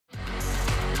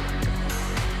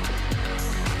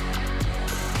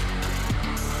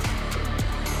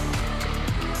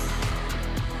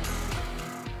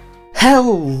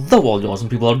Hello all you awesome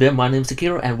people out there, my name is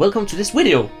Takeru and welcome to this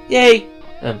video. Yay!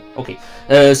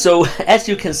 So as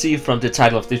you can see from the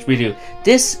title of this video,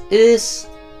 this is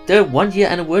the 1 year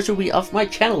anniversary of my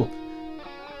channel.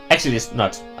 Actually it's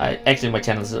not, actually my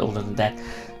channel is older than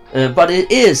that. But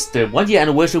it is the 1 year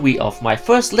anniversary of my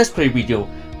first Let's Play video.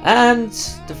 And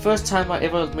the first time I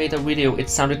ever made a video, it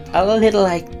sounded a little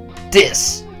like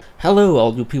this. Hello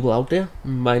all you people out there,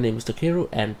 my name is Takeru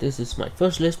and this is my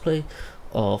first Let's Play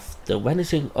of the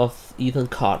vanishing of Ethan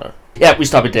Carter. Yeah, we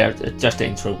stop it there, just the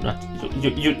intro. Not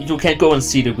you can go and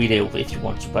see the video if you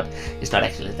want to, but it's not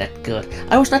actually that good.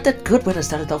 I was not that good when I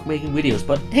started off making videos,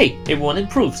 but hey, everyone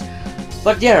improves.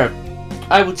 But yeah,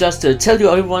 I would just tell you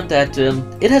everyone that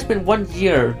it has been 1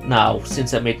 year now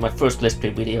since I made my first Let's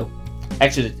Play video.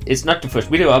 Actually, it's not the first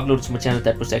video I uploaded to my channel,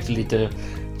 that was actually the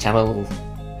channel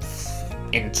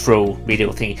intro video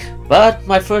thingy, but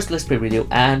my first Let's Play video,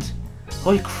 and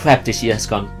holy crap, this year has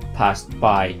gone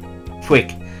by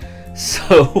quick.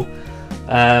 So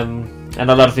and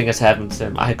a lot of things has happened.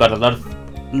 I got a lot of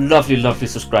lovely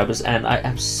subscribers and I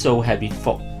am so happy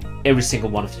for every single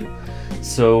one of you.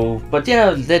 So but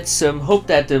yeah, let's hope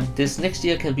that this next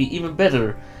year can be even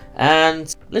better,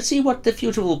 and let's see what the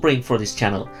future will bring for this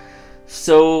channel.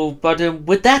 So but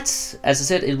with that, as I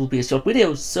said, it will be a short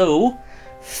video, so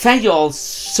thank you all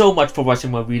so much for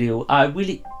watching my video. I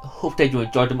really hope that you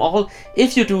enjoyed them all.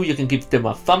 If you do, you can give them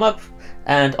a thumb up,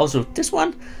 and also this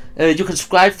one. You can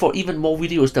subscribe for even more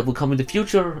videos that will come in the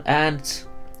future, and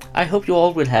I hope you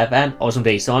all will have an awesome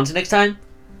day. So until next time,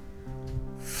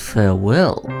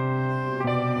 farewell.